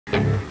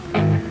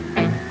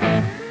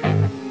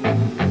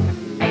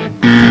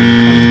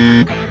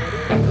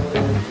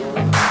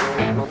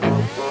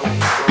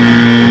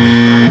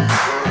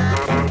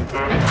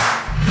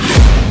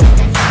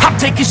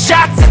Taking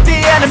shots at the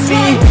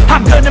enemy,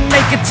 I'm gonna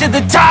make it to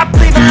the top,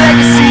 leave a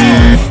legacy.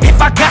 If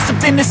I got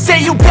something to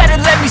say, you better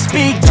let me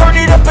speak. Turn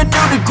it up a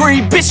new degree,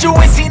 bitch, you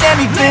ain't seen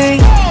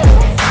anything.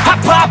 I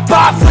pop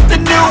off with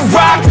the new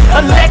rock,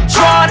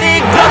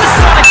 electronic, blow the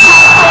sonic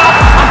roof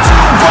off. I'm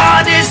too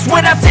honest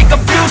when I take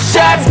a few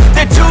shots.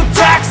 They're too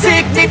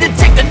toxic, need to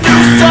take the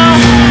news off.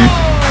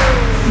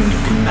 You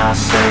cannot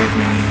save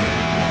me,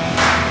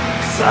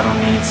 'cause I don't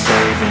need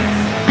saving.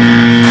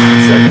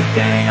 It's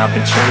everything I've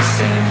been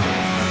chasing,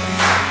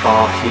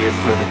 all here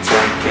for the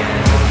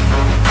taking.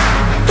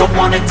 Don't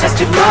wanna test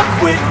your luck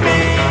with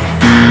me,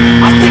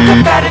 I think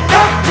I've had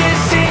enough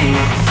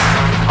disease.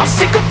 I'm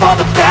sick of all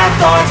the bad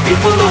thoughts,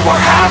 people who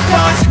are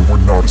half-nots. You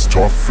are not as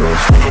tough as